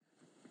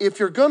if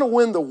you're going to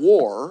win the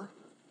war,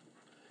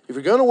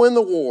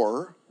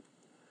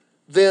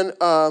 then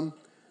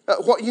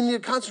what you need to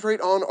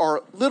concentrate on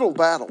are little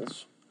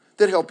battles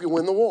that help you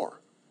win the war.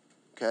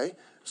 Okay?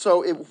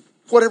 So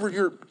whatever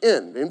you're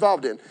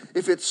involved in,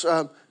 if it's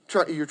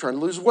you're trying to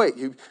lose weight,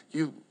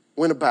 you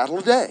win a battle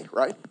a day,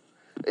 right?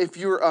 If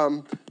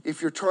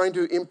you're trying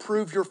to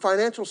improve your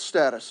financial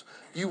status,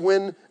 you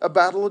win a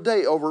battle a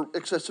day over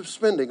excessive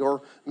spending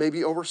or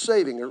maybe over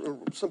saving or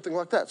something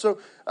like that. So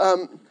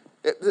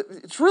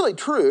it's really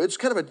true. It's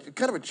kind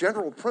of a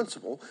general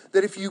principle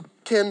that if you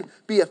can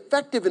be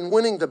effective in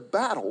winning the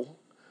battle,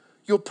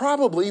 you'll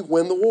probably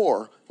win the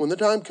war when the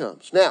time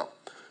comes. Now,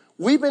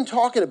 we've been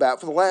talking about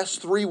for the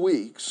last 3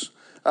 weeks,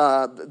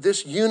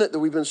 this unit that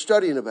we've been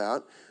studying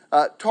about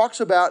talks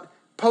about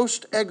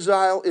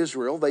post-exile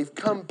Israel. They've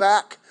come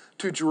back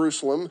to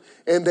Jerusalem,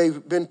 and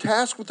they've been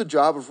tasked with the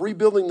job of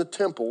rebuilding the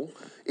temple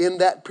in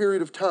that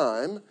period of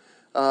time.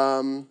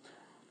 And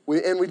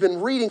we've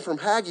been reading from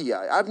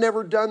Haggai. I've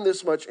never done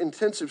this much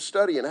intensive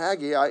study in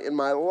Haggai in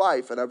my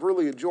life, and I've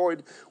really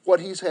enjoyed what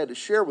he's had to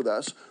share with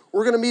us.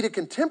 We're going to meet a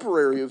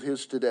contemporary of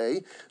his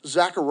today,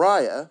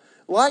 Zechariah.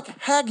 Like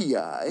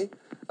Haggai,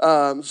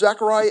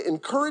 Zechariah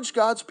encouraged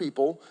God's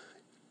people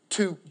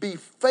to be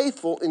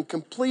faithful in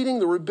completing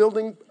the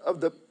rebuilding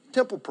of the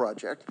temple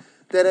project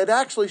that had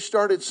actually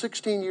started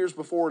 16 years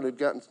before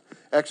and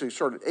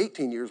started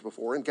 18 years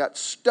before and got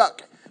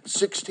stuck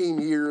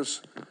 16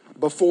 years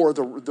before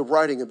the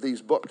writing of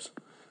these books.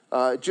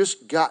 It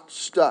just got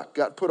stuck,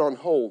 got put on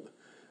hold.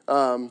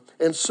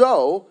 And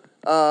so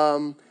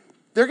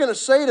they're going to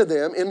say to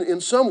them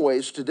in some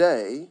ways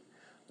today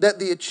that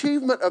the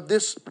achievement of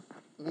this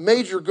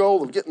major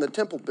goal of getting the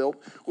temple built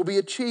will be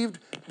achieved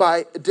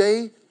by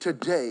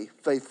day-to-day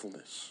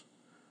faithfulness.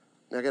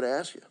 Now I got to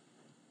ask you,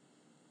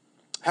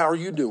 how are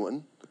you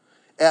doing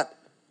at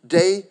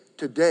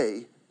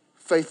day-to-day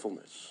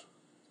faithfulness?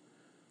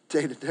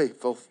 Day-to-day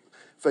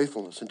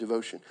faithfulness and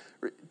devotion.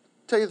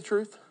 Tell you the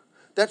truth,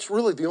 that's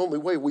really the only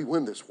way we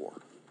win this war,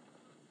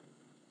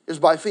 is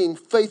by being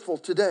faithful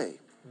today,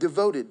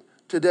 devoted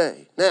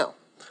today. Now,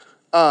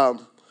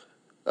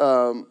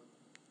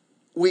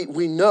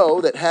 we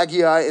know that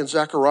Haggai and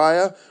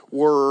Zechariah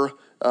were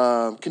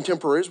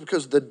contemporaries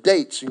because the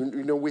dates,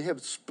 we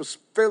have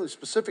fairly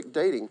specific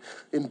dating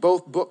in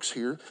both books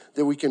here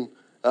that we can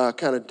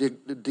kind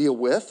of deal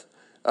with.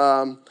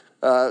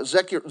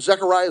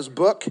 Zechariah's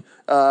book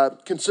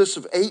consists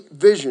of 8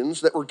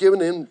 visions that were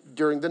given him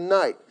during the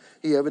night.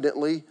 He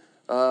evidently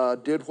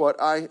did what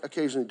I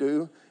occasionally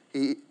do.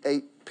 He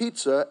ate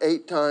pizza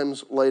 8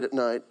 times late at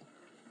night.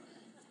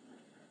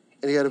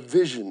 And he had a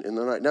vision in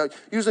the night. Now,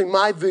 usually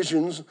my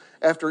visions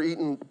after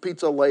eating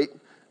pizza late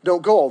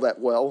don't go all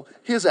that well.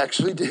 His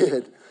actually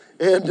did.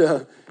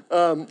 And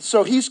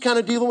so he's kind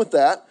of dealing with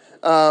that.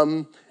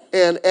 And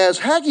as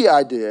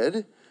Haggai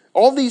did,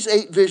 all these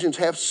 8 visions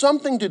have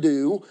something to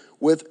do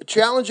with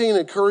challenging and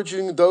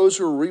encouraging those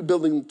who are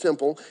rebuilding the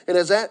temple. And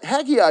as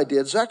Haggai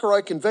did,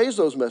 Zechariah conveys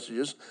those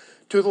messages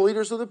to the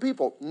leaders of the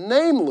people,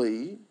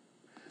 namely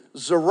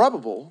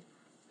Zerubbabel.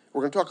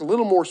 We're going to talk a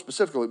little more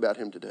specifically about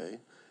him today,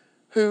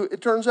 who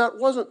it turns out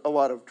wasn't a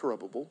lot of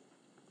trouble,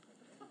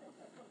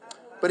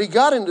 but he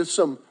got into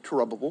some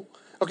trouble.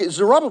 Okay,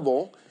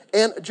 Zerubbabel,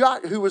 and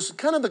who was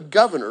kind of the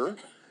governor,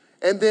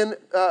 and then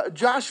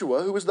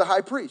Joshua, who was the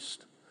high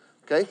priest.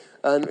 Okay,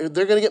 and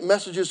they're going to get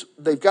messages.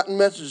 They've gotten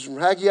messages from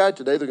Haggai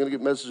today. They're going to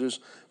get messages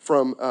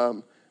from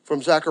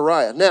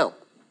Zechariah. Now,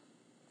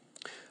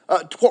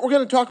 what we're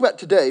going to talk about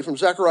today from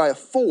Zechariah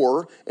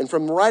 4 and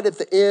from right at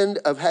the end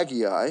of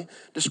Haggai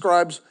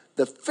describes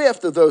the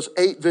 5th of those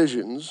 8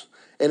 visions.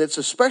 And it's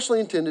especially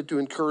intended to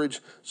encourage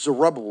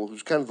Zerubbabel,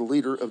 who's kind of the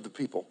leader of the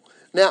people.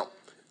 Now,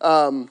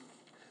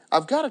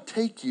 I've got to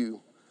take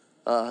you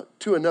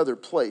to another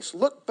place.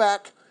 Look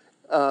back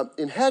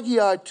in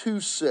Haggai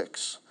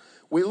 2:6.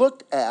 We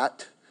looked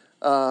at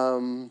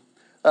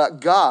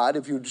God,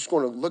 if you're just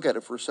going to look at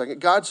it for a second.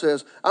 God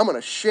says, I'm going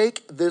to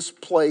shake this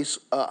place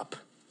up.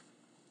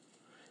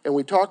 And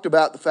we talked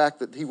about the fact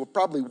that he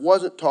probably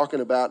wasn't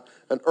talking about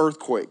an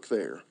earthquake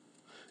there,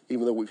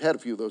 even though we've had a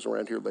few of those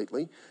around here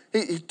lately.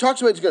 He talks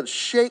about he's going to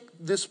shake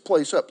this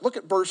place up. Look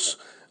at verse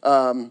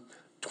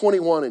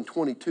 21 and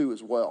 22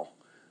 as well,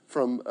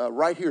 from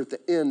right here at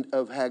the end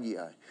of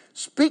Haggai.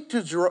 Speak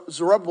to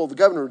Zerubbabel, the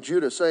governor of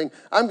Judah, saying,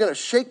 I'm going to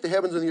shake the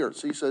heavens and the earth.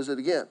 So he says it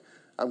again.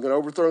 I'm going to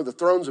overthrow the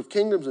thrones of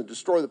kingdoms and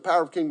destroy the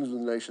power of kingdoms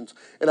and nations.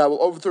 And I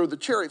will overthrow the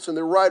chariots and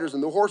their riders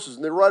and the horses,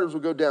 and their riders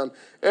will go down,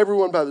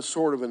 everyone by the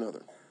sword of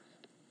another.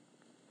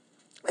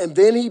 And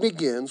then he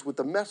begins with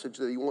the message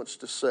that he wants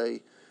to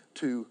say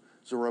to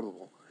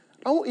Zerubbabel.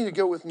 I want you to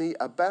go with me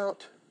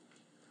about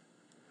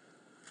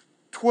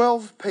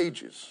 12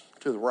 pages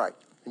to the right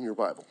in your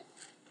Bible,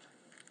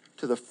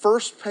 to the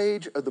first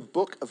page of the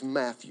book of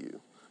Matthew.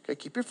 Okay,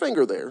 keep your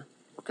finger there.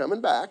 We're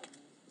coming back.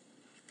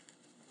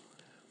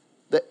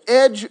 The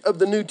edge of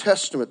the New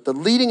Testament, the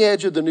leading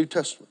edge of the New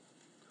Testament.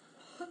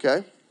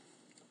 Okay?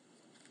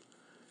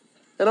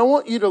 And I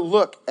want you to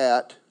look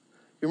at,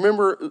 you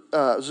remember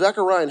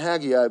Zechariah and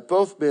Haggai have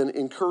both been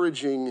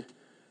encouraging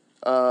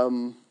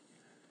Zerubbabel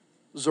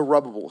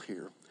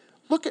here.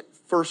 Look at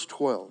verse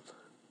 12.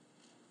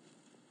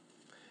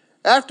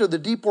 After the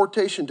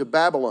deportation to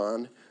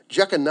Babylon,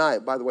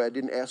 Jeconiah, by the way, I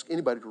didn't ask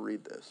anybody to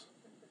read this.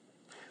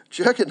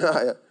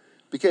 Jeconiah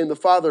became the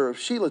father of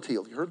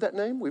Shealtiel. You heard that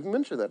name? We've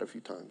mentioned that a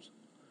few times.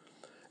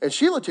 And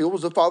Shealtiel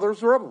was the father of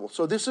Zerubbabel.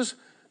 So this is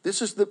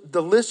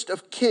the list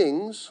of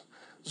kings.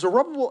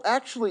 Zerubbabel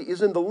actually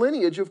is in the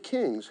lineage of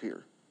kings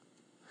here.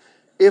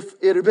 If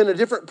it had been a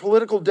different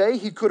political day,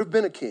 he could have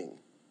been a king.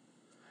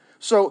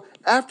 So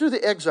after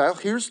the exile,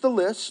 here's the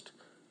list.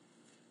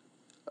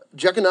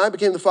 Jeconiah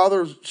became the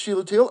father of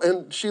Shealtiel,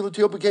 and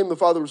Shealtiel became the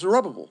father of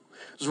Zerubbabel.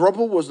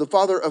 Zerubbabel was the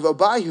father of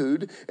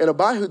Abihud, and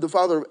Abihud the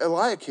father of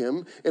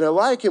Eliakim, and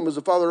Eliakim was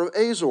the father of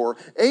Azor.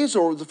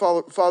 Azor was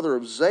the father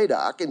of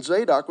Zadok, and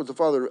Zadok was the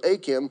father of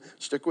Achim,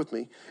 stick with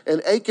me,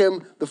 and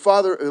Achim the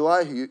father of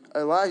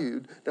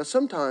Eliud. Now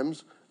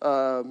sometimes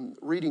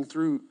reading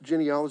through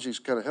genealogies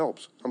kind of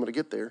helps. I'm going to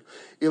get there.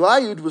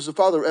 Eliud was the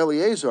father of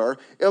Eleazar.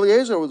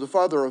 Eleazar was the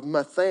father of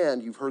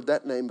Mathan. You've heard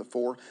that name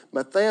before.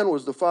 Mathan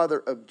was the father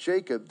of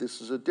Jacob.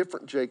 This is a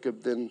different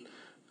Jacob than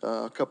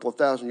a couple of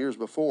thousand years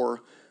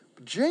before.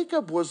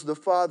 Jacob was the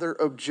father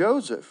of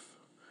Joseph,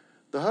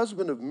 the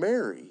husband of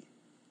Mary,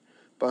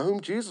 by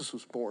whom Jesus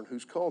was born,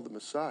 who's called the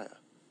Messiah.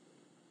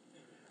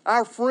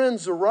 Our friend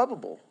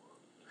Zerubbabel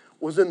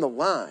was in the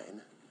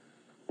line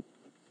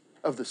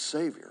of the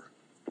Savior.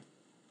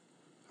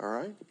 All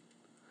right?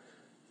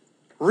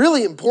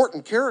 Really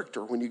important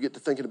character when you get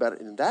to thinking about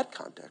it in that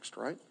context,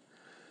 right?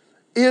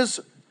 Is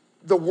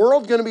the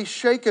world going to be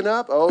shaken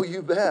up? Oh,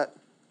 you bet.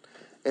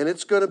 And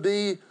it's going to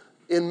be,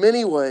 in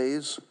many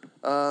ways,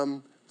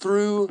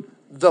 through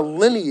the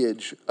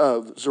lineage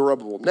of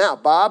Zerubbabel. Now,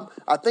 Bob,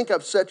 I think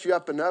I've set you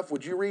up enough.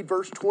 Would you read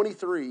verse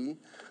 23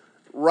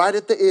 right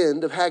at the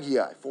end of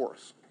Haggai for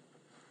us?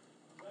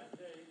 That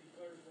day,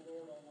 declares the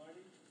Lord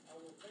Almighty, I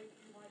will take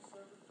you, my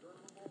servant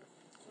Zerubbabel,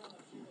 son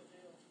of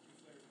Shealtiel,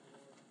 declares the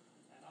Lord,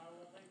 and I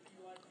will make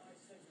you like my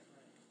signet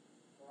ring,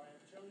 for I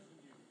have chosen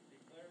you,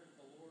 declares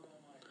the Lord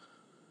Almighty.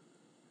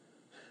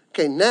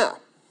 Okay,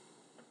 now,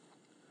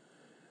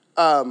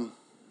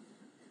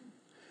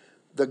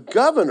 the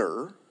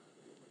governor,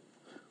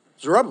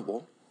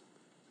 Zerubbabel,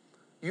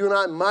 you and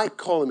I might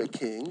call him a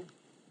king,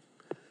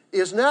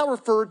 is now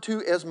referred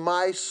to as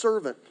my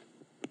servant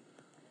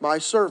by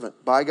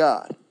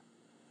God.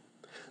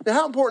 Now,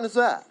 how important is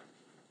that?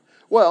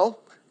 Well,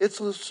 it's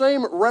the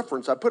same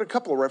reference. I put a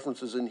couple of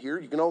references in here.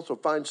 You can also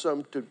find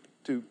some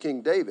to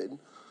King David.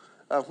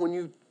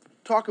 When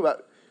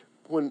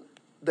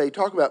they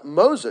talk about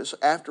Moses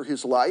after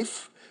his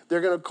life, they're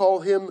going to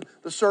call him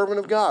the servant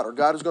of God, or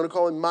God is going to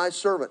call him my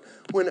servant.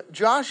 When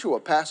Joshua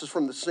passes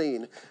from the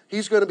scene,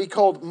 he's going to be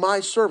called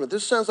my servant.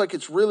 This sounds like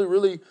it's really,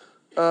 really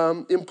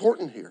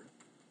important here.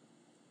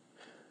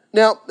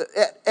 Now,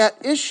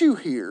 at issue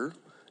here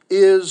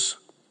is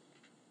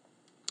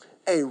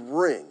a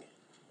ring.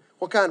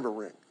 What kind of a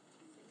ring?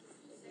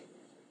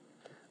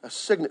 A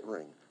signet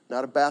ring.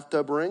 Not a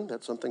bathtub ring.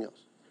 That's something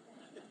else.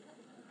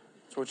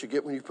 That's what you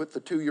get when you put the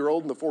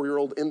 2-year-old and the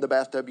 4-year-old in the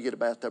bathtub. You get a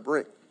bathtub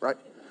ring, right?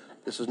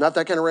 This is not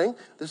that kind of ring.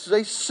 This is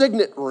a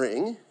signet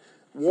ring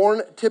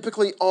worn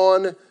typically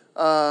on,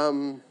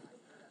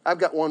 I've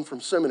got one from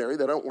seminary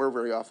that I don't wear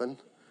very often.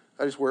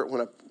 I just wear it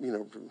when I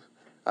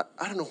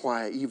don't know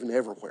why I even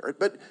ever wear it,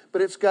 but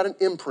it's got an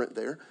imprint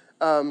there.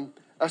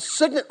 A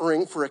signet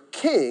ring for a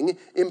king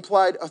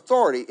implied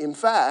authority. In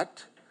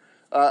fact,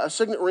 a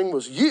signet ring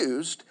was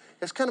used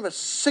as kind of a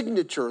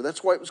signature.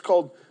 That's why it was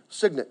called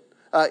signet.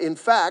 In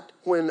fact,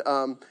 when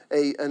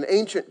an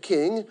ancient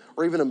king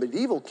or even a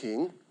medieval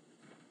king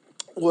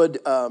would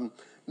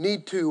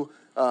need to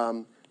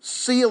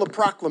seal a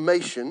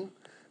proclamation,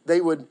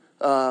 they would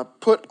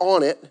put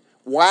on it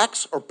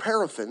wax or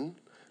paraffin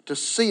to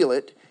seal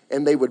it,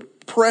 and they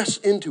would press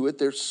into it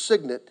their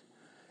signet.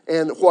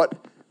 And what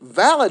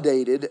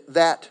validated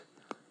that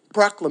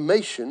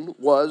proclamation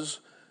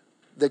was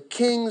the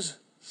king's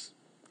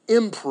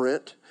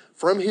imprint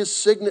from his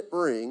signet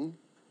ring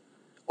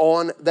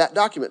on that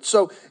document.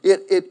 So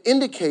it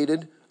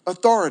indicated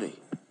authority.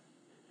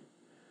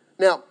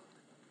 Now,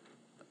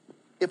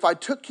 if I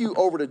took you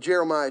over to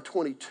Jeremiah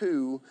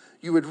 22,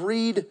 you would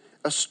read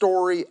a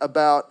story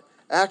about,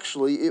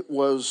 actually, it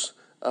was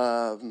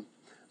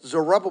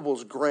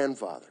Zerubbabel's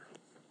grandfather.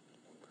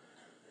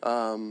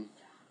 And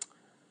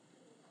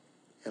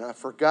I've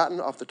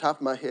forgotten off the top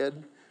of my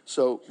head,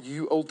 so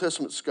you Old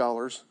Testament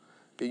scholars,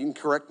 you can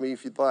correct me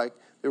if you'd like.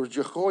 There was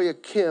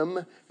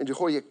Jehoiakim and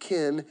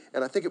Jehoiakim,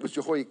 and I think it was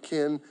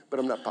Jehoiakim, but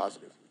I'm not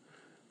positive.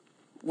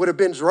 Would have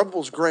been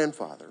Zerubbabel's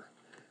grandfather.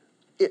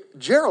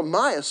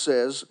 Jeremiah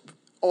says,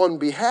 on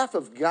behalf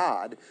of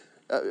God,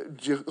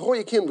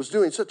 Jehoiakim was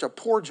doing such a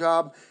poor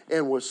job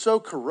and was so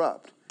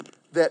corrupt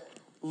that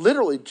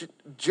literally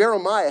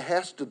Jeremiah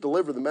has to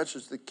deliver the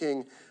message to the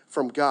king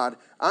from God.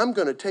 I'm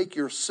going to take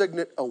your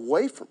signet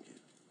away from you.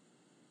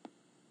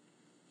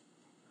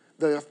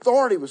 The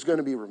authority was going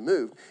to be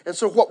removed. And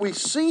so what we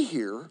see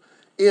here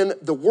in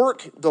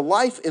the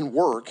life and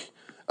work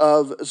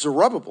of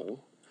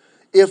Zerubbabel,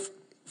 if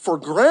for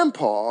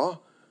Grandpa,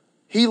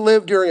 He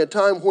lived during a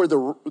time where the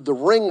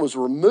ring was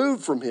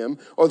removed from him,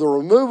 or the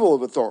removal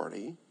of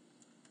authority.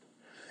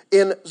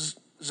 In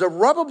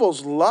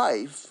Zerubbabel's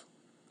life,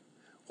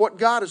 what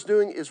God is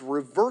doing is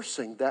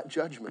reversing that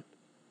judgment.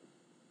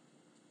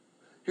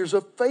 Here's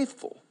a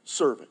faithful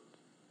servant.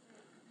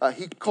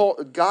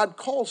 God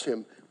calls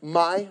him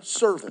my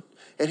servant,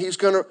 and he's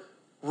going to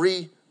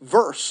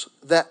reverse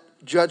that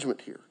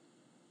judgment here.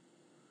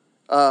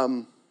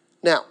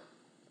 Now,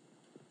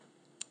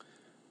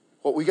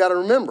 what we got to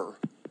remember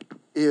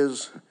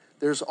is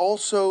there's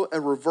also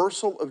a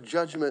reversal of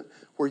judgment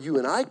where you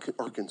and I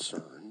are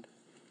concerned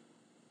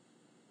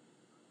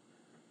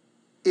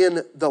in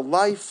the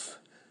life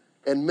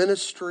and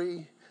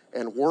ministry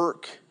and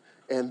work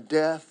and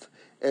death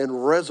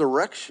and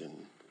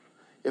resurrection,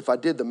 if I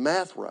did the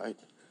math right,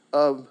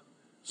 of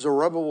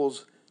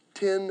Zerubbabel's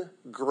 10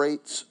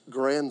 greats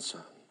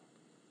grandson.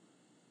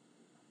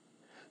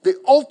 The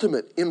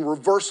ultimate in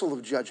reversal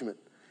of judgment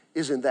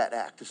is in that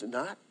act, is it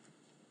not?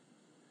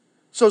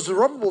 So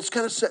Zerubbabel's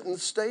kind of setting the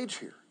stage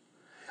here.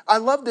 I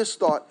love this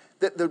thought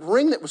that the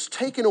ring that was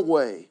taken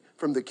away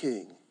from the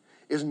king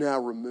is now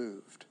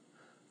removed.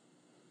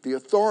 The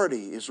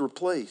authority is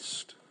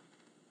replaced.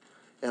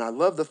 And I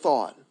love the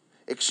thought,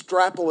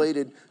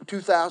 extrapolated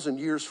 2,000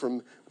 years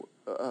from,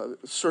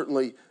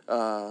 certainly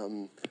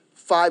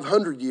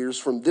 500 years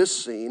from this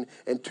scene,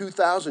 and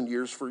 2,000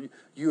 years for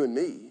you and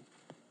me,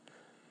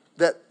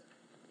 that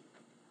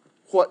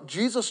what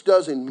Jesus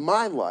does in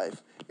my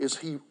life is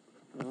he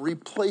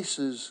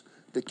replaces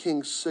the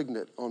king's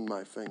signet on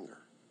my finger.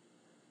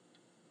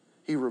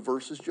 He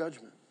reverses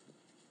judgment.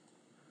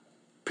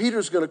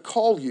 Peter's going to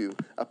call you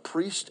a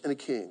priest and a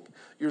king.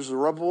 You're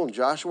Zerubbabel and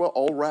Joshua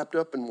all wrapped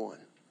up in one.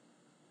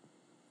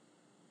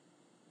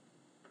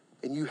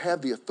 And you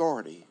have the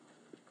authority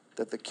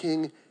that the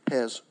king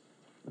has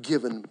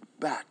given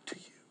back to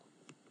you.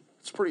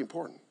 It's pretty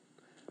important,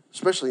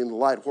 especially in the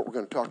light of what we're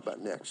going to talk about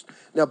next.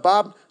 Now,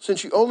 Bob,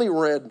 since you only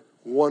read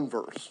one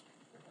verse.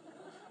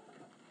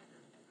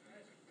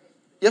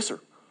 Yes, sir.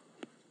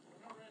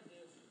 When I read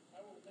this,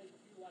 I will make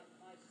you like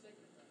my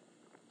signet ring.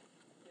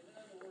 In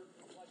other words,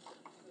 it's like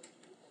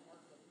the mark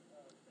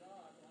of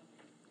God on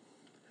you,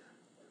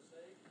 per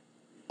se.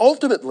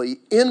 Ultimately,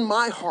 in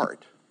my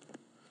heart,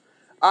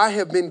 I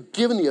have been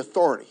given the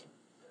authority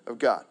of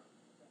God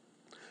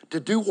to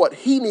do what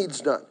he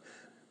needs done.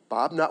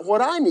 Bob, not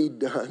what I need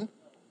done,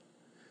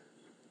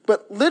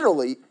 but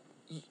literally,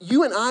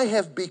 you and I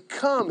have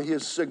become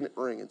his signet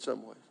ring in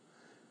some ways.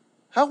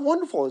 How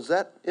wonderful is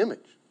that image?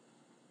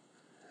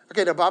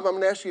 Okay, now, Bob, I'm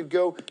going to ask you to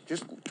go,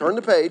 just turn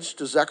the page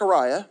to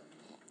Zechariah,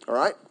 all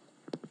right?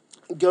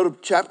 Go to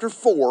chapter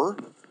 4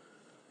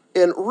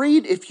 and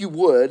read, if you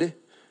would.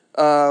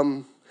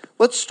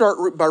 Let's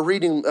start by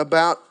reading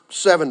about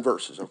 7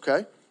 verses,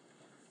 okay?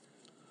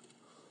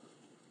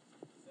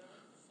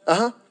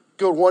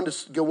 Go 1 to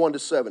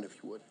 7,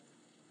 if you would.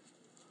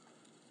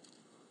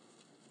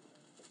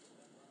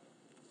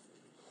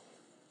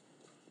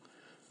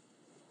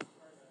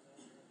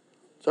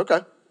 It's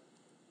okay.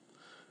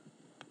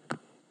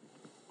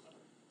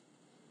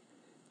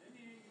 Then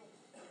the angel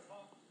who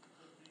talked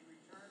with me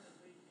returned and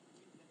wakened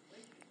me.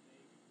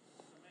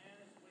 The man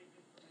is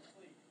wakened from his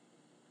sleep.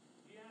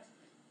 He asked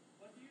me,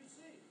 "What do you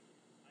see?"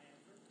 I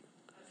answered,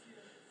 "I see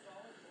a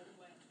solid gold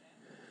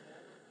lampstand with a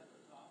bowl at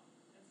the top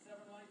and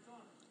 7 lights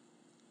on it,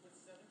 with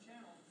 7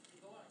 channels to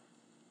the lights.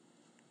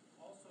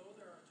 Also,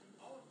 there are 2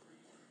 olive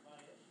trees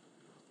by it,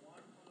 one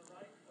on the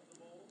right of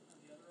the bowl and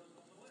the other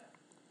on the left."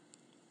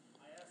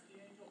 I asked the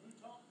angel who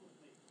talked with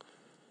me,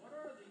 "What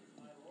are these,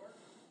 my Lord?"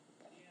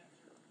 He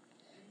answered,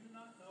 "Do you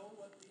not know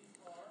what these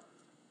are?"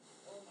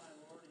 "Oh, my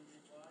Lord," he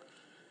replied.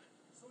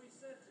 So he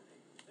said to me,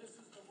 "This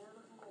is the word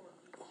of the Lord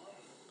to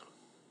Zerubbabel.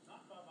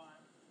 Not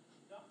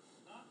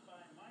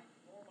by might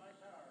nor by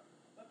power,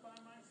 but by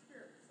my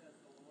spirit, says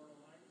the Lord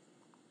Almighty.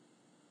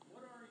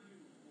 What are you,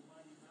 O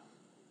mighty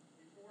mountain?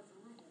 Before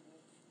Zerubbabel,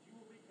 you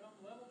will become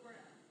level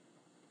ground.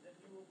 Then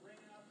you will bring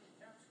out the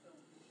capstone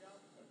and shout,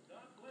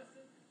 God bless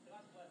it,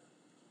 God bless it."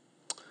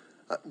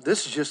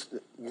 This is just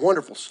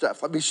wonderful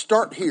stuff. Let me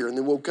start here, and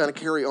then we'll kind of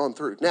carry on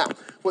through. Now,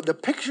 what the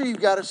picture you've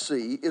got to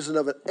see is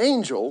of an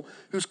angel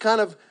who's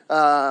kind of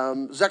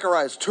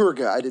Zechariah's tour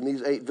guide in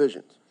these 8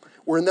 visions.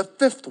 We're in the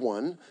 5th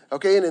one,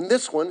 okay, and in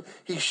this one,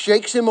 he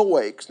shakes him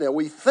awake. Now,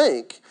 we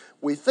think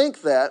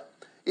that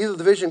either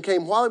the vision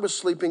came while he was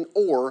sleeping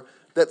or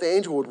that the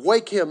angel would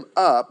wake him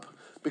up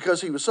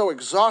because he was so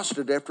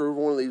exhausted after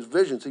one of these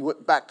visions, he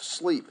went back to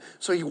sleep.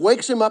 So he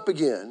wakes him up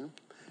again,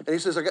 and he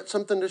says, "I got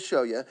something to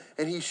show you."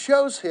 And he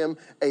shows him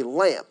a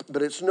lamp,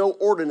 but it's no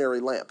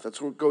ordinary lamp.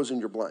 That's what goes in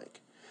your blank.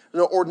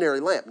 No ordinary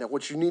lamp. Now,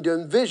 what you need to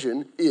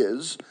envision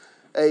is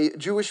a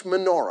Jewish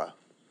menorah,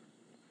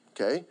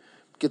 okay?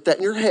 Get that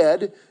in your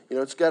head. You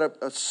know, it's got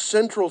a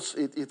central,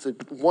 it's a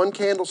one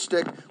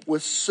candlestick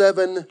with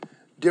 7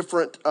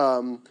 different,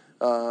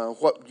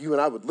 what you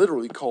and I would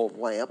literally call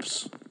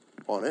lamps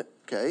on it,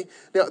 okay?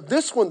 Now,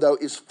 this one, though,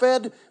 is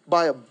fed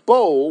by a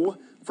bowl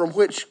from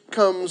which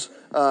comes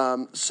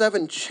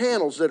 7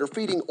 channels that are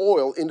feeding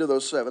oil into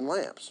those 7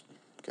 lamps,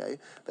 Okay,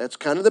 that's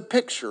kind of the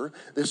picture.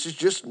 This is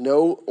just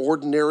no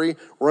ordinary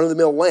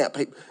run-of-the-mill lamp.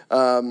 Hey,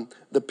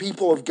 the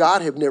people of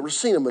God have never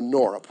seen a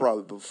menorah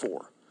probably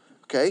before.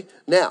 Okay,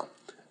 now,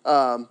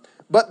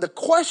 but the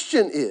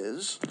question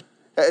is,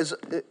 as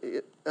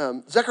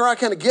Zechariah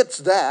kind of gets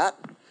that,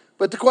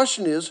 but the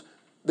question is,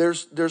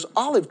 there's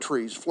olive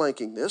trees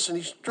flanking this, and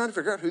he's trying to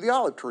figure out who the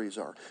olive trees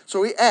are.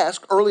 So he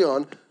asked early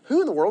on,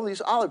 who in the world are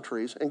these olive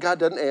trees? And God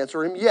doesn't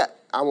answer him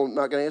yet. I'm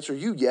not going to answer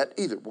you yet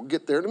either. We'll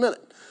get there in a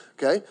minute.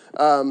 Okay?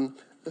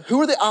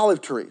 Who are the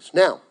olive trees?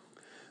 Now,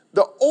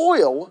 the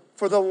oil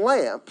for the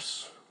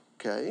lamps,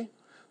 okay,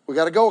 we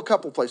got to go a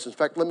couple places. In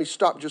fact, let me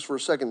stop just for a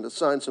second to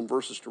assign some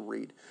verses to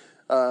read.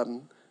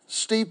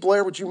 Steve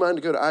Blair, would you mind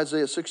to go to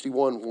Isaiah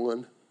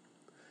 61:1?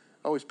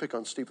 I always pick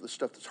on Steve for the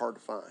stuff that's hard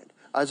to find.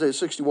 Isaiah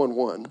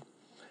 61:1.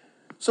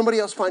 Somebody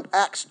else find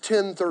Acts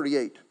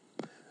 10:38.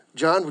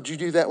 John, would you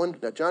do that one?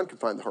 Now, John can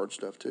find the hard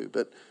stuff too,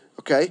 but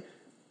okay.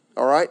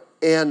 All right.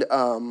 And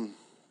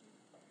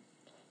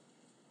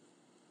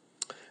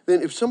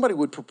then if somebody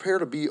would prepare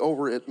to be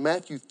over at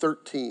Matthew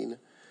 13,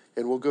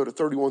 and we'll go to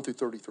 31 through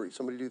 33.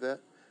 Somebody do that?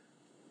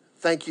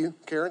 Thank you,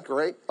 Karen.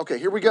 Great. Okay,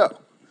 here we go.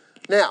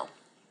 Now,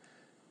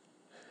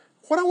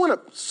 what I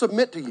want to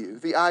submit to you,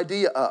 the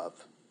idea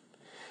of,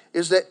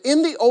 is that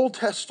in the Old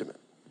Testament,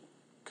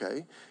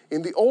 okay,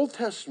 in the Old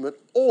Testament,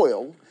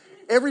 oil,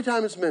 every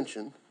time it's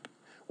mentioned,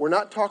 we're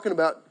not talking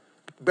about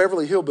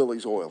Beverly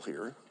Hillbillies oil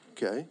here,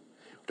 okay?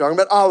 We're talking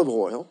about olive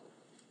oil,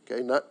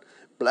 okay, not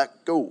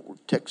black gold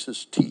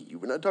Texas tea.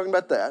 We're not talking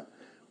about that.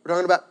 We're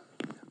talking about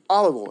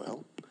olive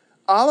oil.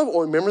 Olive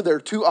oil, remember there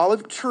are two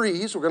olive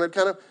trees. We're going to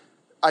kind of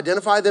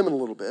identify them in a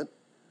little bit.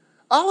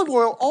 Olive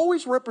oil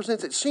always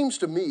represents, it seems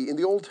to me, in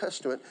the Old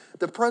Testament,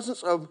 the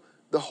presence of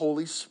the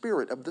Holy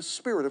Spirit, of the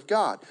Spirit of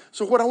God.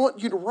 So what I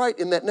want you to write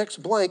in that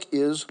next blank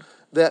is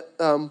that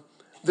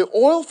the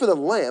oil for the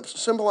lamps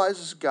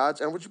symbolizes God's,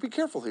 and would you be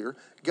careful here,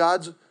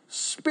 God's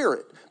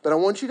Spirit. But I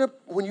want you to,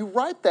 when you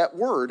write that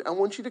word, I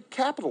want you to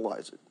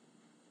capitalize it.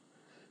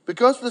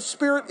 Because the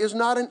Spirit is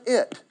not an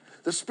it.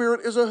 The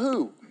Spirit is a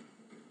who.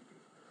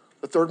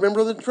 The third member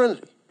of the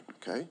Trinity.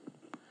 Okay?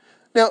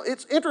 Now,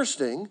 it's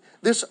interesting,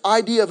 this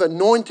idea of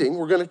anointing,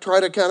 we're going to try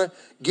to kind of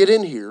get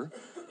into,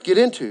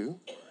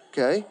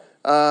 okay?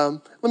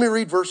 Let me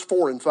read verse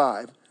 4 and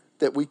 5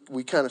 that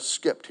we kind of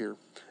skipped here.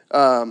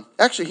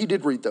 Actually, he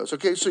did read those,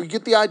 okay? So you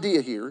get the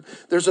idea here.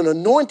 There's an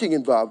anointing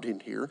involved in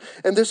here.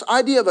 And this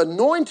idea of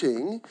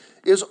anointing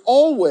is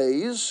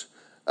always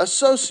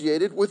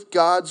associated with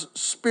God's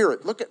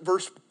Spirit. Look at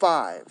verse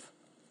 5.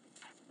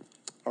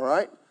 All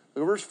right?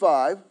 Look at verse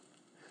 5.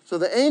 So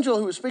the angel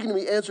who was speaking to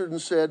me answered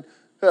and said,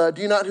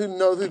 do you not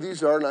know who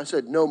these are? And I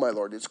said, no, my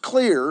Lord. It's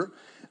clear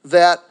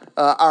that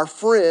our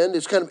friend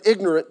is kind of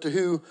ignorant to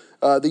who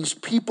these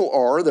people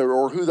are,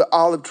 or who the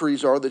olive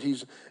trees are that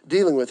he's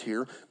dealing with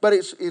here. But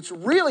it's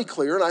really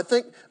clear, and I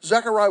think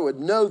Zechariah would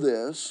know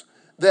this,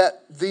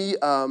 that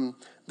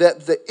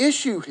the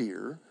issue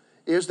here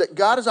is that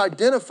God is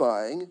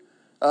identifying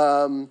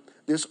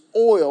this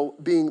oil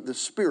being the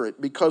Spirit,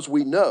 because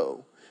we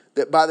know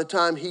that by the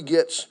time he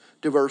gets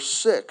to verse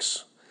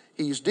 6,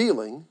 he's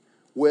dealing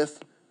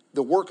with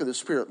the work of the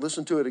Spirit.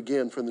 Listen to it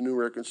again from the New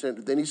American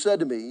Standard. Then he said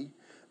to me,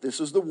 this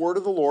is the word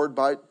of the Lord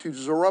to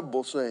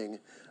Zerubbabel, saying,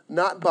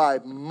 not by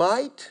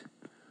might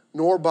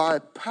nor by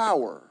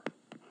power,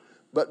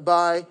 but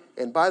by,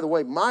 and by the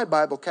way, my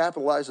Bible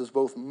capitalizes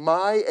both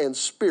my and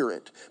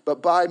spirit,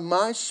 but by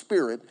my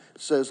Spirit,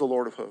 says the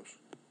Lord of hosts.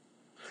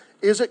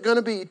 Is it going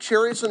to be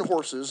chariots and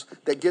horses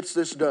that gets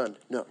this done?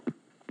 No.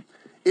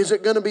 Is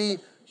it going to be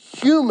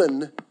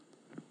human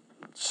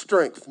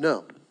strength?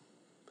 No.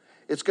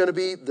 It's going to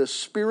be the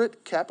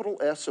Spirit, capital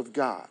S, of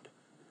God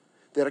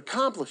that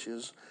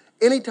accomplishes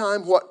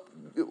anything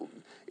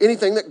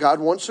that God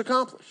wants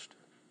accomplished.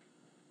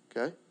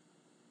 Okay?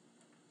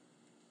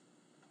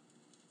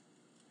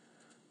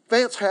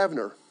 Vance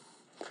Havner,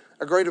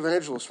 a great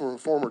evangelist from a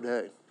former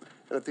day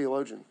and a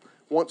theologian,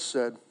 once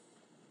said,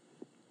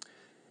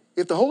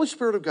 if the Holy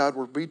Spirit of God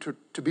were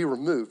to be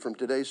removed from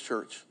today's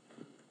church,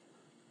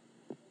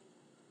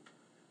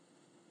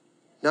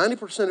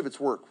 90% of its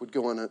work would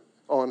go on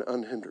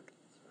unhindered.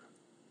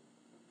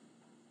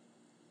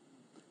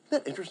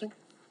 Isn't that interesting?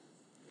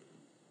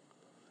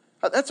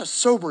 That's a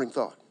sobering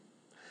thought.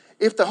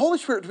 If the Holy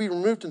Spirit to be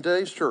removed in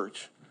today's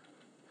church,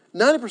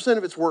 90%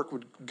 of its work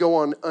would go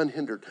on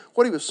unhindered.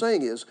 What he was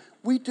saying is,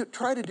 we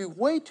try to do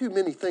way too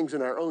many things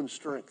in our own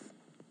strength.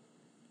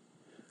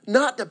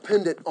 Not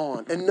dependent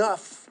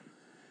enough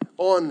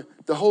on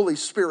the Holy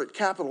Spirit,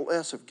 capital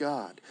S, of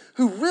God,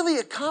 who really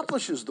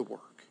accomplishes the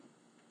work.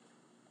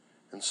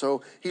 And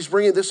so he's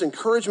bringing this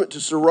encouragement to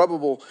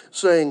Zerubbabel,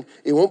 saying,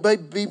 it won't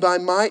be by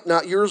might,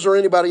 not yours or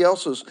anybody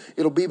else's.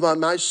 It'll be by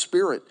my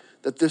Spirit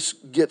that this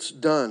gets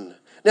done.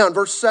 Now in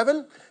verse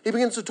 7, he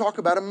begins to talk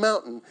about a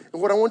mountain.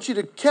 And what I want you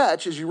to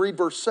catch as you read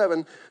verse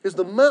 7 is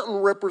the mountain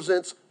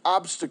represents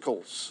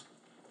obstacles.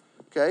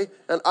 Okay?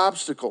 An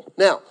obstacle.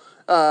 Now,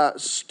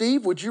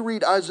 Steve, would you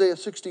read Isaiah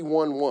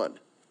 61:1?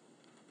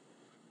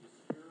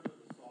 The Spirit of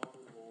the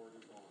sovereign Lord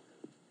is on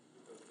him,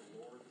 because the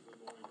Lord has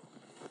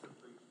anointed him to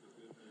preach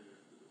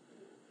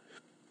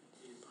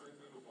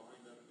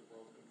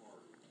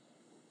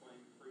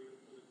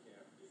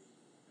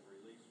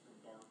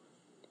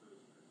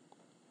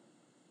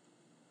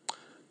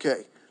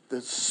Okay.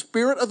 The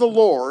Spirit of the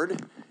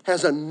Lord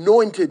has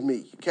anointed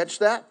me. Catch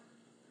that?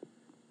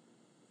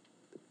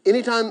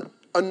 Anytime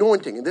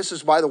anointing, and this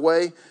is, by the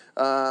way,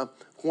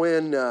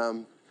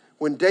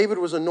 when David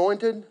was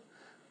anointed,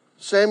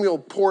 Samuel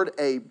poured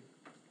a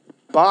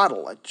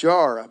bottle, a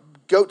jar, a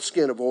goat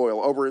skin of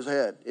oil over his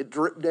head. It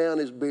dripped down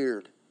his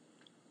beard.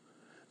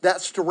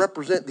 That's to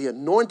represent the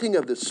anointing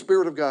of the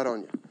Spirit of God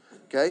on you.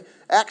 Okay?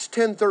 Acts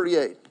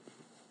 10:38.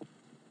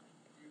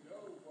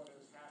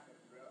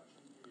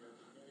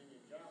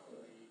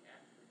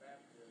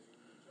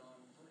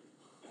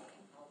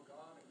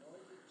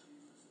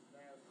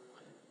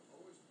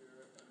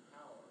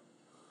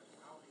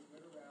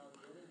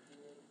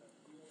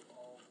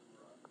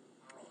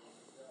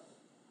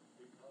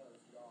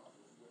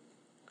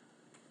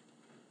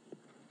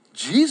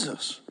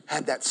 Jesus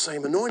had that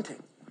same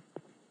anointing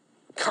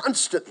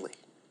constantly,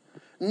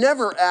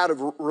 never out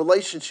of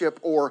relationship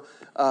or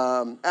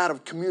out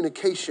of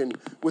communication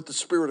with the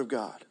Spirit of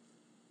God.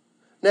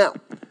 Now,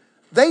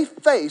 they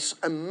face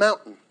a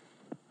mountain.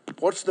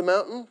 What's the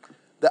mountain?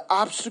 The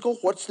obstacle.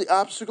 What's the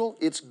obstacle?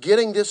 It's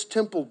getting this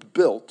temple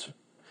built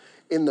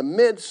in the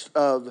midst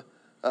of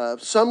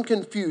some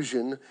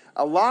confusion,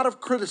 a lot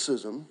of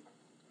criticism,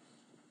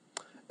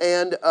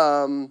 and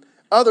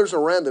others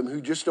around them who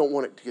just don't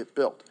want it to get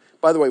built.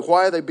 By the way,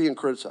 why are they being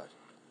criticized?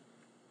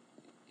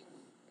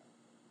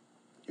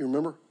 You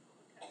remember?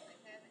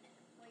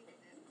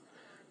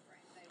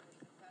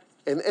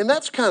 And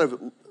that's kind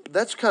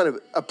of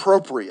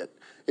appropriate.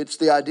 It's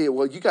the idea,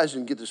 well, you guys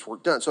didn't get this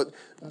work done. So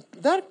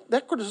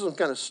that criticism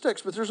kind of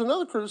sticks, but there's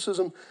another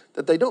criticism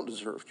that they don't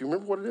deserve. Do you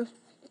remember what it is?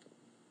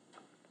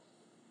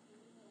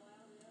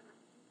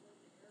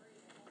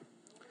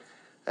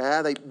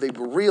 They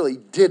really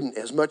didn't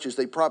as much as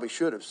they probably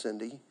should have,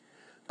 Cindy.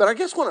 But I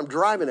guess what I'm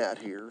driving at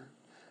here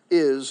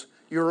is,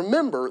 you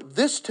remember,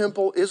 this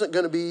temple isn't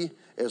going to be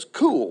as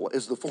cool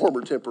as the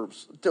former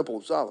temple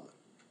of Solomon.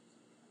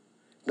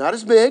 Not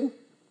as big,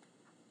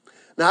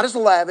 not as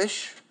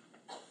lavish.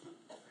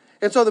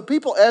 And so the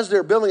people, as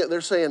they're building it,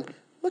 they're saying,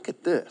 look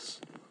at this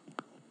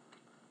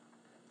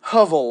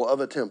hovel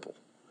of a temple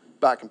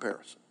by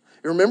comparison.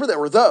 You remember, there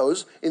were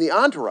those in the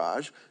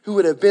entourage who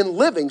would have been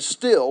living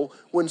still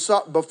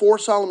before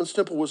Solomon's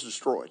temple was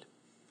destroyed.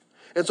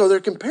 And so they're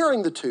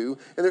comparing the two,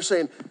 and they're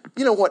saying,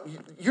 you know what,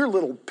 your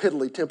little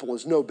piddly temple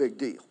is no big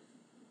deal.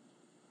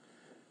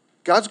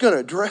 God's going to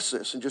address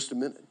this in just a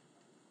minute.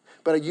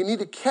 But you need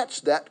to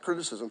catch that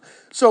criticism.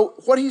 So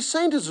what he's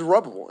saying to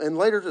Zerubbabel, and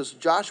later to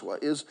Joshua,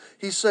 is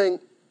he's saying,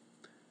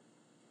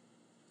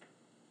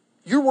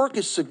 your work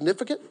is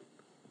significant.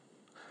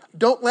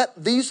 Don't let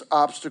these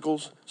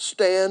obstacles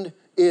stand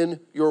in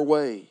your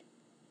way.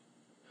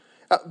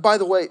 By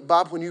the way,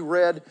 Bob, when you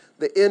read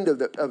the end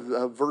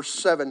of verse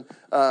 7,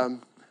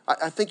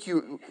 I think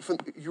you're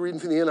reading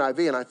from the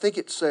NIV, and I think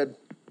it said,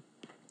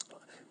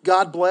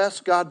 God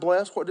bless, God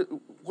bless.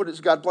 What does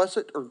God bless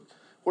it? Or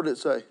what did it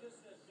say?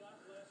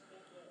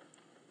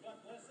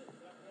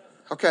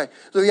 Okay,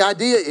 so the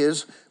idea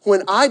is,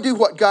 when I do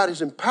what God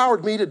has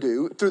empowered me to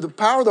do, through the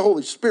power of the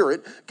Holy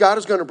Spirit, God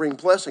is going to bring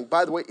blessing.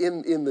 By the way,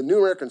 in the New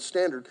American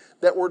Standard,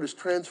 that word is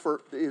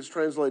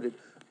translated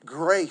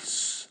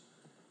grace.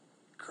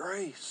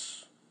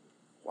 Grace.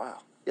 Wow.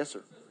 Yes,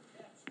 sir.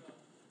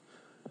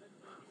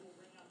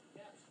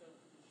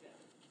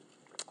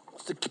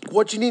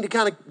 What you need to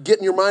kind of get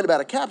in your mind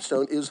about a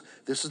capstone is,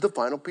 this is the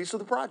final piece of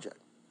the project.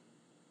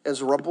 And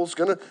Zerubbabel's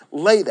going to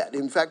lay that.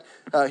 In fact,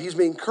 he's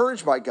being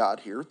encouraged by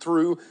God here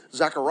through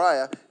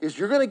Zechariah, is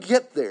you're going to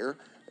get there.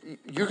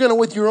 You're going to,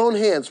 with your own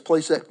hands,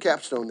 place that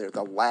capstone there,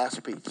 the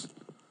last piece.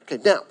 Okay,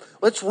 now,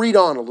 let's read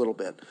on a little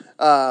bit.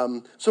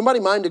 Somebody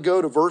mind to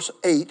go to verse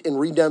 8 and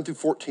read down through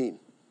 14.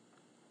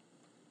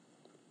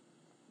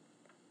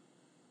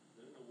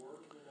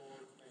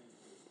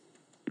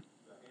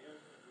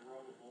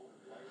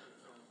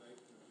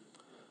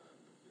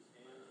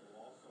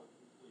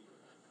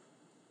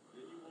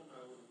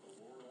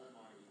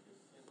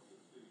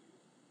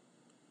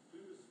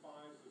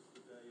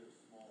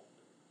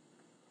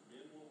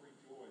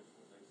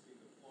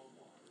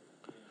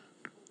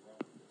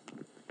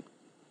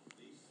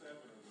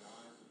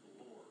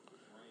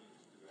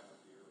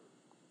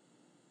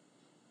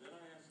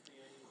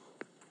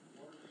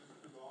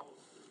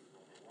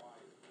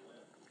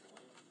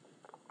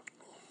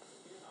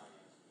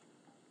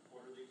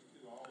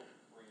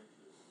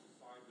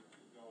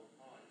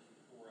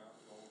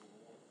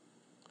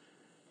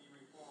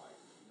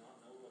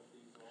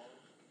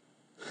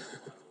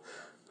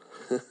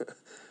 So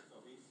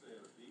he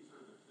says, these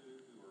are the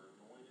two who are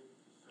anointed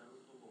to serve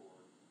the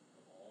Lord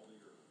of all the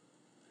earth.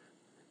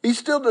 He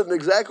still doesn't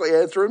exactly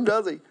answer him,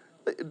 does he?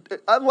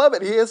 I love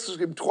it. He answers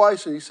him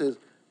twice, and he says,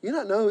 you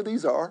not know who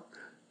these are?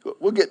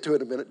 We'll get to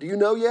it in a minute. Do you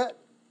know yet?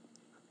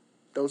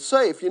 Don't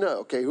say if you know.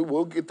 Okay,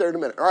 we'll get there in a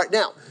minute. All right,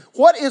 now,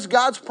 what is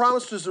God's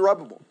promise to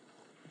Zerubbabel?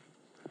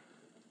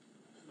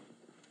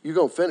 You're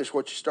going to finish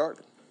what you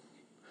started.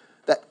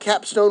 That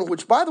capstone,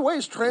 which, by the way,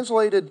 is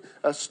translated,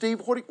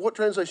 Steve, what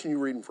translation are you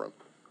reading from?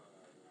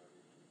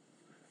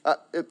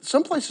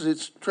 Some places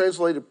it's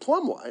translated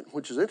plumb line,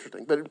 which is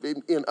interesting, but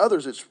in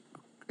others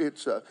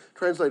it's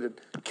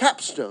translated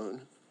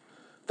capstone.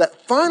 That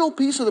final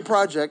piece of the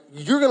project,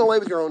 you're going to lay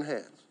with your own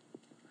hands.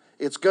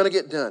 It's going to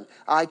get done.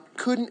 I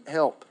couldn't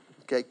help,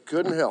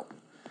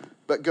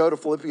 but go to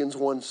Philippians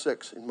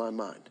 1:6 in my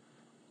mind.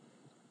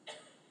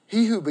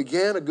 He who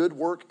began a good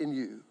work in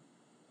you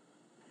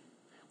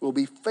will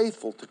be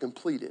faithful to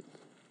complete it.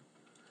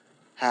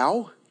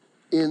 How?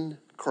 In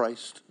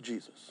Christ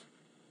Jesus.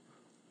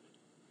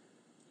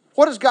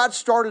 What has God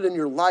started in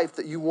your life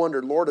that you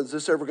wondered, Lord, is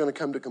this ever going to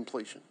come to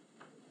completion?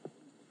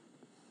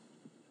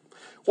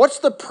 What's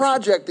the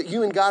project that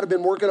you and God have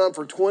been working on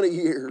for 20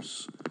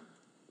 years?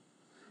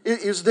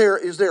 Is there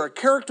a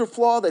character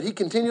flaw that he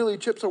continually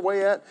chips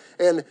away at,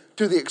 and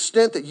to the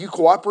extent that you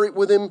cooperate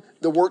with him,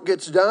 the work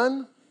gets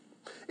done?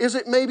 Is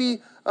it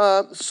maybe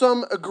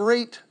some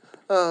great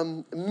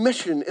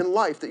mission in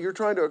life that you're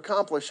trying to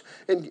accomplish,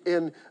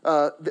 and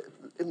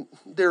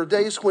there are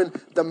days when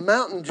the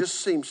mountain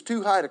just seems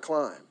too high to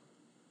climb?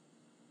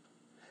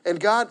 And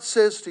God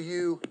says to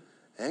you,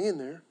 hang in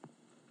there.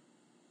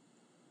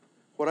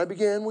 What I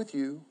began with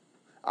you,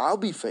 I'll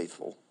be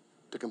faithful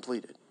to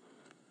complete it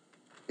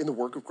in the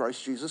work of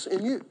Christ Jesus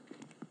in you.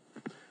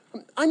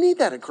 I need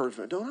that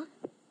encouragement, don't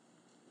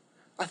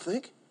I? I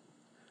think.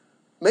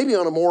 Maybe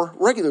on a more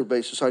regular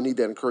basis I need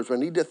that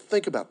encouragement. I need to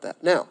think about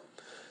that. Now,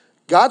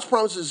 God's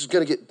promises is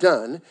going to get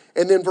done.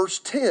 And then verse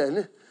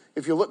 10,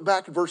 if you look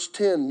back at verse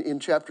 10 in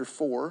chapter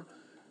 4,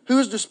 who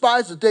has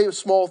despised the day of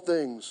small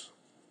things?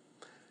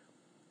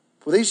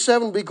 For these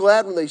 7 will be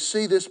glad when they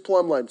see this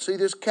plumb line, see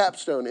this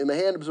capstone in the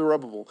hand of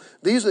Zerubbabel.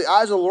 These are the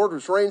eyes of the Lord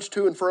which range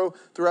to and fro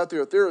throughout the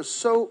earth. There is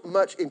so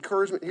much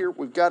encouragement here,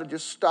 we've got to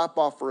just stop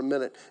off for a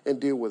minute and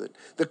deal with it.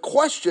 The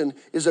question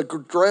is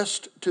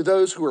addressed to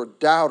those who are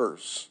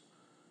doubters.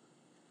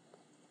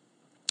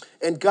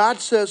 And God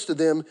says to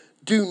them,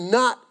 do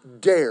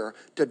not dare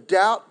to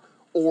doubt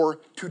or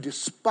to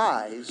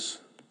despise,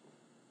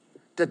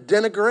 to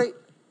denigrate,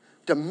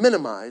 to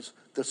minimize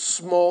the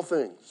small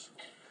things.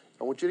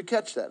 I want you to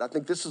catch that. I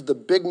think this is the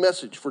big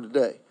message for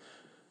today.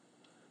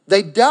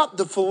 They doubt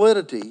the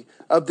validity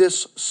of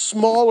this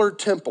smaller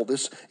temple,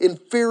 this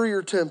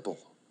inferior temple.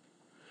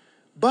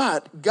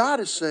 But God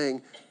is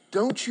saying,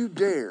 don't you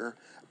dare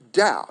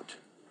doubt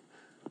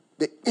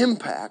the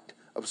impact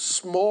of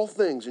small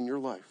things in your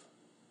life.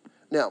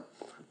 Now,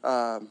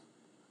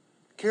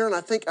 Karen,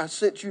 I think I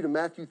sent you to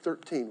Matthew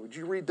 13. Would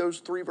you read those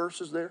 3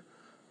 verses there?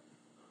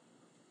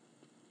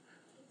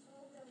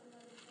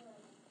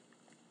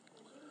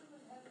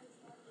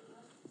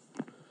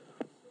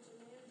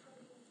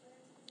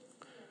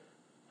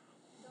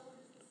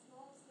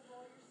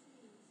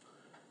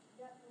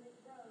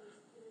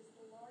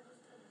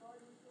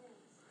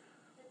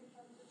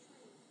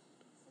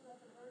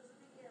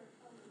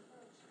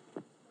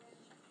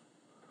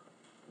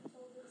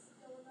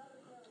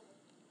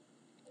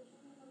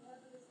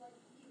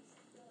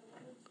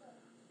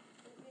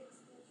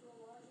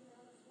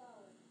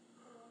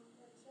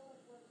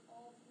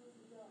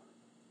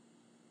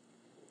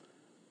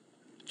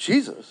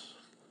 Jesus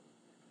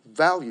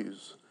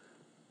values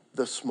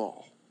the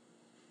small.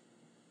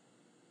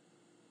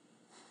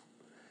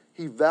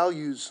 He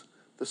values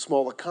the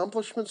small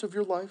accomplishments of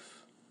your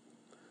life.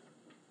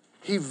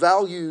 He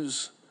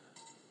values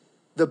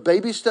the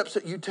baby steps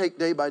that you take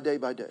day by day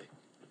by day.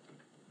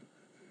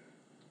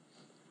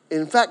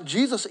 In fact,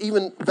 Jesus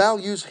even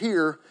values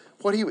here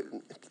what he,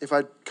 if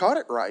I caught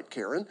it right,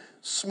 Karen,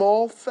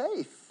 small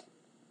faith.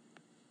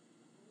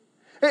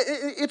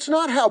 It's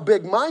not how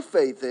big my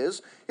faith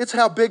is, it's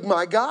how big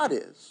my God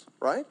is,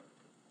 right?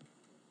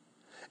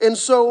 And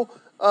so,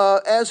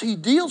 as he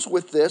deals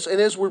with this,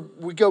 and as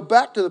we go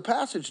back to the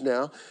passage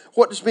now,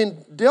 what has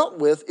been dealt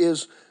with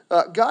is,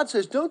 God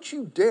says, don't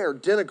you dare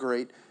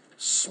denigrate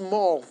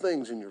small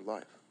things in your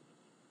life.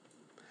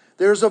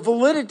 There's a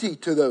validity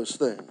to those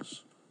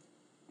things.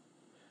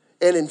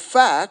 And in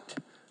fact,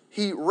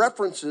 he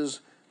references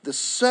the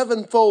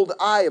 7-fold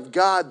eye of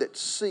God that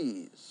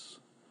sees.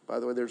 By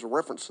the way, there's a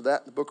reference to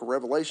that in the book of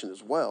Revelation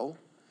as well.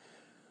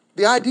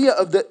 The idea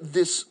of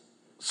this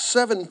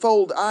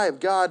 7-fold eye of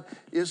God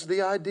is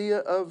the idea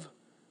of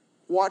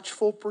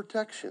watchful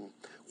protection.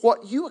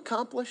 What you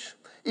accomplish,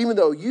 even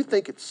though you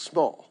think it's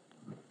small,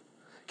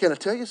 can I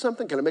tell you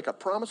something? Can I make a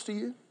promise to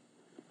you?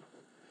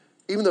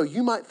 Even though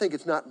you might think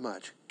it's not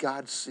much,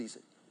 God sees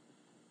it.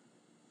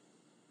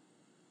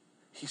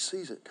 He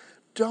sees it.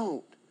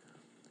 Don't,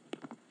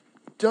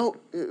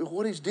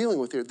 what he's dealing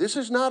with here, this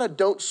is not a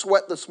don't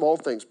sweat the small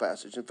things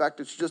passage. In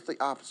fact, it's just the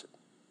opposite.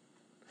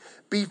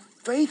 Be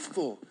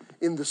faithful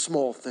in the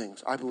small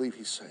things, I believe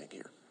he's saying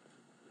here.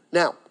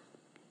 Now,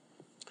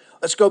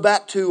 let's go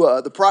back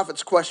to the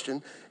prophet's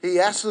question. He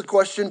asked the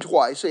question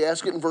twice. He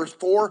asked it in verse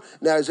 4.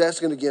 Now he's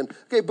asking it again.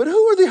 Okay, but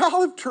who are the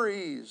olive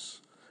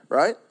trees?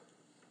 Right?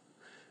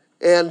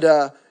 And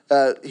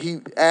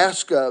he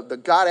asked,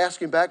 God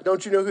asked him back,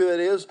 don't you know who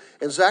that is?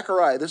 And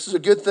Zechariah, this is a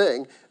good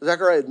thing,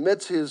 Zechariah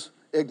admits his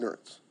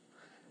ignorance.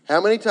 How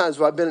many times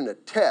have I been in a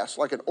test,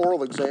 like an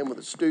oral exam with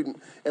a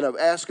student, and I've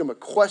asked them a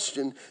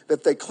question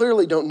that they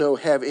clearly don't know,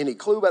 have any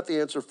clue about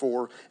the answer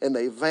for, and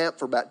they vamp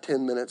for about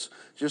 10 minutes,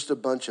 just a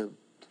bunch of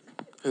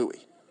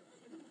hooey.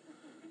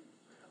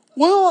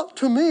 Well,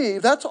 to me,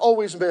 that's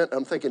always meant,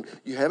 I'm thinking,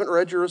 you haven't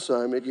read your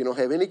assignment, you don't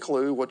have any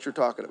clue what you're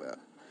talking about.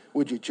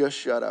 Would you just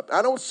shut up?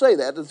 I don't say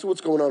that. That's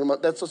what's going on.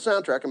 That's the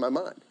soundtrack in my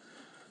mind.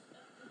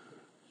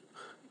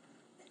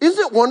 Isn't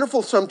it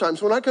wonderful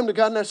sometimes when I come to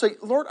God and I say,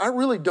 Lord, I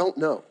really don't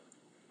know.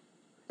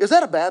 Is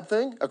that a bad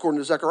thing? According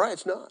to Zechariah,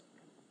 it's not.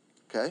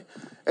 Okay?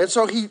 And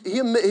so he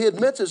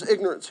admits his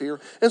ignorance here.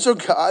 And so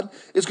God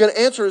is going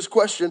to answer his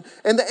question.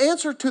 And the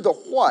answer to the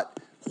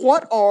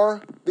what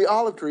are the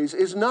olive trees,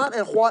 is not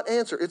a what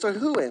answer. It's a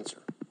who answer.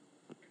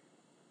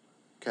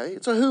 Okay?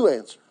 It's a who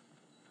answer.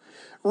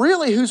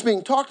 Really, who's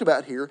being talked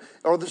about here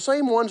are the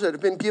same ones that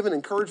have been given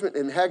encouragement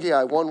in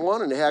Haggai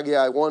 1:1 and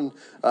Haggai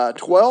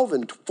 1:12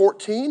 and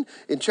 14,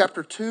 in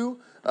chapter 2,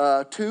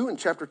 and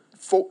chapter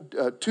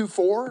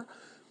 2:4.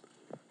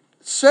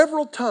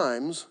 Several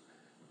times,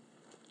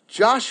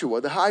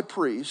 Joshua, the high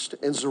priest,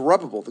 and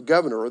Zerubbabel, the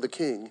governor or the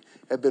king,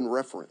 have been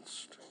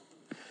referenced.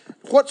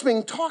 What's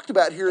being talked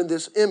about here in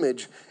this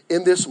image,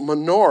 in this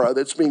menorah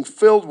that's being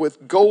filled with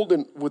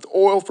with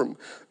oil from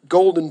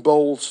golden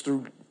bowls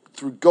through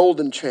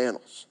golden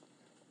channels,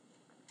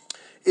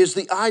 is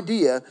the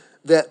idea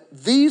that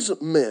these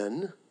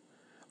men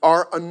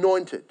are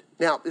anointed.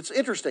 Now, it's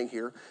interesting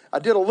here. I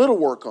did a little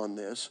work on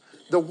this.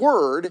 The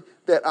word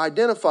that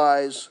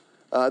identifies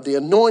the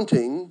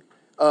anointing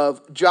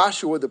of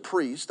Joshua the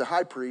priest, the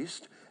high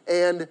priest,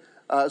 and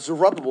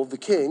Zerubbabel the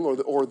king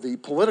or the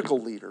political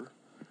leader,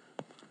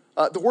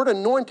 the word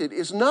anointed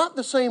is not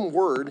the same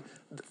word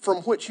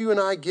from which you and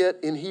I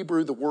get in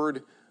Hebrew the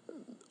word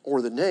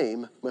or the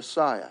name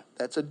Messiah.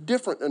 That's a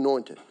different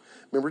anointed.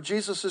 Remember,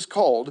 Jesus is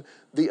called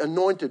the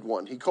anointed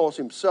one. He calls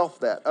himself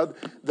that.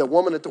 The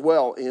woman at the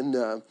well in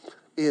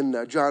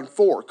John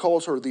 4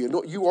 calls her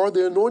you are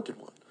the anointed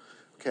one.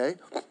 Okay?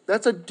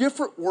 That's a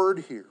different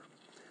word here.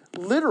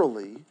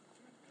 Literally,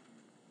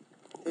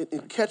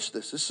 and catch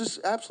this. This is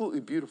absolutely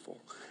beautiful.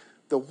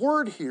 The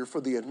word here for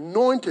the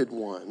anointed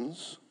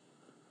ones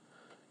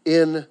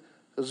in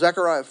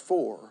Zechariah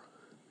 4,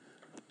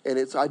 and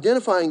it's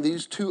identifying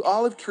these two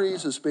olive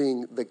trees as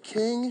being the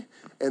king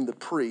and the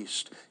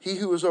priest. He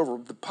who is over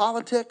the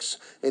politics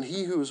and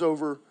he who is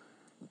over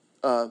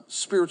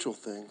spiritual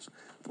things.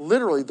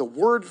 Literally, the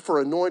word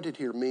for anointed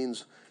here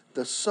means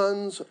the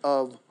sons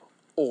of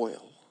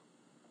oil.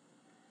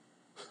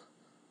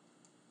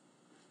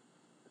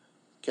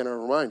 Can I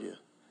remind you,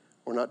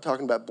 we're not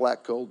talking about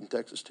black gold and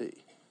Texas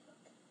tea.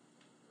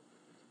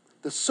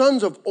 The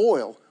sons of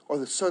oil are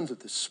the sons of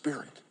the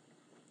Spirit.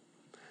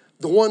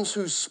 The ones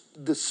whose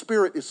the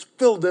Spirit has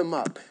filled them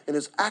up and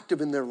is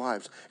active in their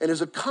lives and is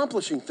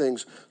accomplishing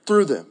things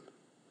through them.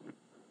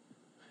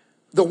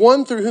 The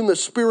one through whom the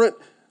Spirit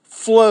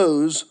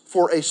flows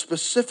for a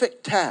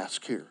specific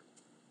task here.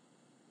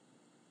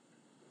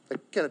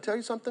 Can I tell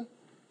you something?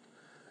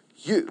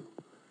 You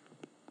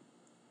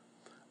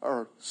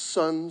are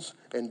sons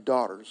and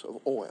daughters of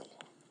oil.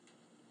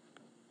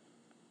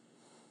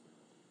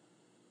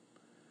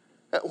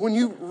 When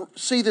you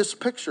see this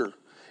picture,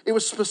 it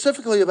was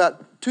specifically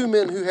about two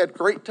men who had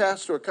great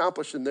tasks to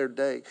accomplish in their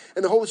day.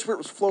 And the Holy Spirit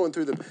was flowing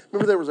through them.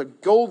 Remember, there was a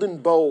golden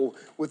bowl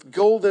with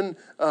golden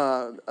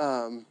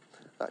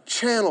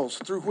channels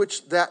through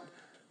which that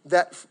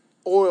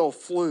oil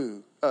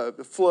flowed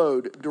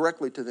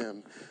directly to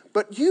them.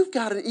 But you've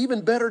got an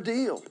even better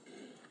deal.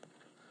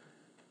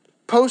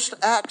 Post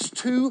Acts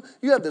 2,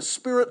 you have the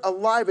Spirit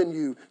alive in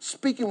you,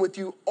 speaking with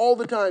you all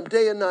the time,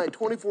 day and night,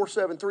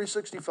 24/7,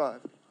 365.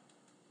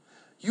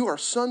 You are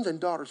sons and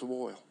daughters of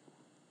oil.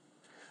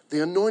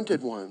 The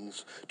anointed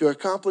ones to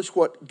accomplish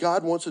what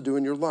God wants to do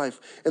in your life.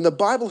 And the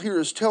Bible here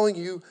is telling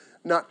you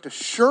not to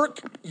shirk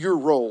your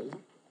role.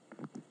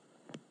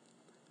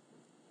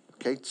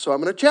 Okay, so I'm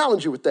going to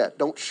challenge you with that.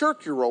 Don't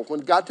shirk your role. When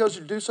God tells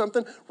you to do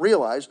something,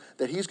 realize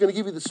that he's going to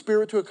give you the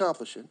Spirit to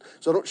accomplish it.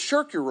 So don't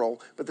shirk your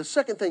role. But the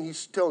second thing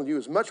he's telling you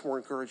is much more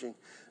encouraging.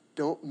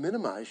 Don't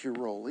minimize your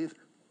role either.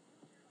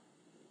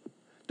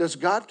 Does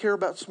God care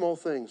about small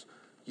things?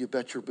 You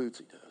bet your boots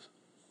he does.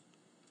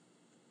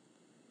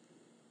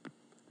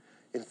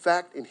 In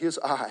fact, in his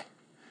eye,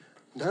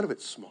 none of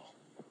it's small.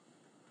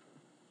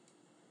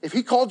 If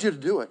he called you to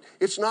do it,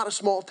 it's not a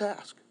small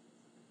task.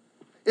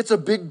 It's a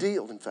big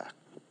deal, in fact.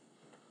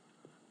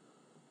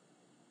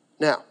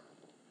 Now,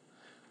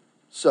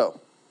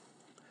 so,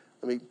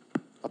 let me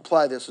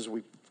apply this as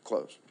we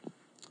close.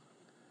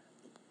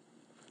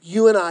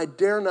 You and I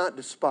dare not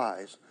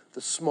despise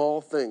the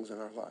small things in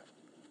our life.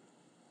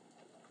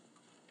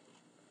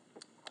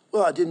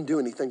 Well, I didn't do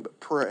anything but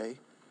pray.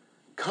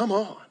 Come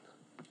on.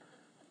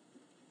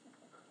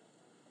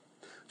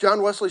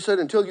 John Wesley said,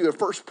 until you have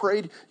first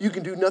prayed, you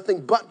can do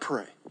nothing but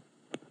pray.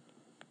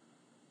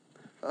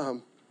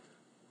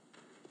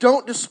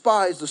 Don't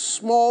despise the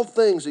small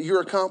things that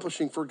you're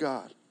accomplishing for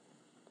God.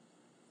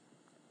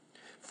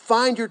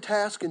 Find your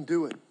task and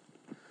do it.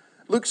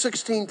 Luke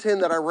 16:10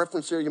 that I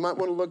referenced there, you might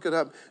want to look it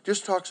up,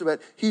 just talks about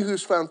he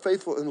who's found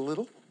faithful in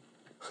little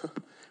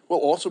will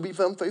also be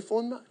found faithful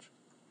in much.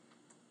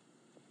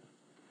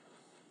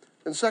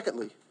 And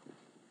secondly,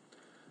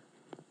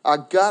 I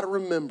got to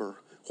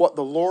remember what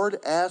the Lord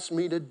asked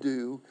me to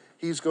do,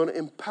 He's going to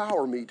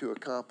empower me to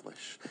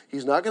accomplish.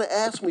 He's not going to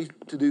ask me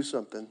to do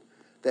something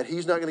that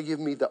He's not going to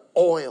give me the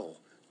oil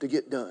to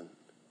get done.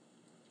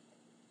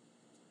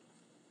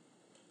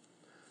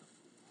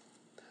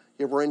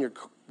 You ever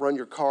run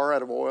your car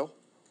out of oil?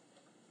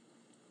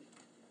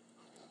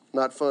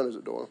 Not fun, is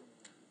it, Doyle?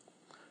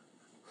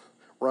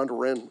 Rhonda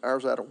ran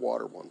ours out of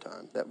water one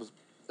time. That was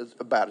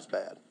about as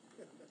bad.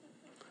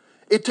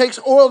 It takes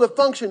oil to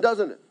function,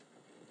 doesn't it?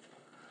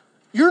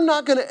 You're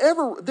not going to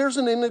ever, there's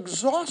an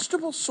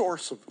inexhaustible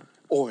source of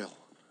oil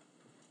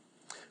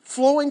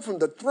flowing from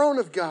the throne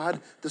of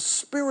God, the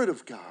Spirit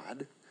of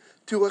God,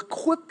 to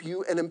equip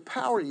you and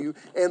empower you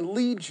and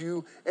lead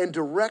you and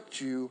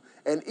direct you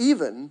and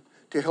even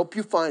to help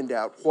you find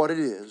out what it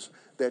is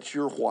that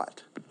you're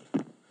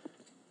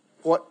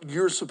what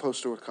you're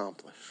supposed to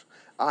accomplish.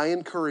 I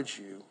encourage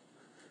you,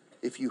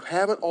 if you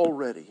haven't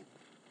already,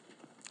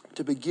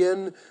 to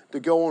begin to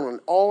go on an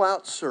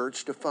all-out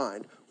search to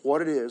find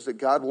what it is that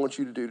God wants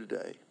you to do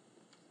today.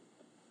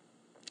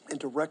 And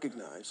to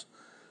recognize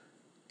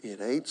it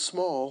ain't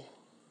small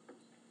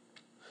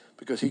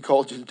because He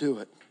called you to do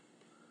it.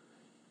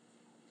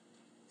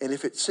 And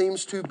if it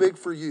seems too big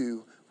for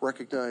you,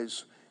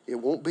 recognize it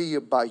won't be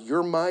by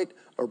your might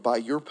or by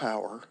your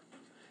power.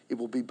 It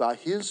will be by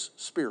His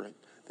Spirit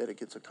that it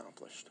gets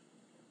accomplished.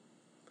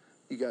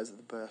 You guys are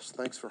the best.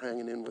 Thanks for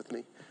hanging in with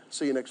me.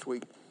 See you next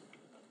week.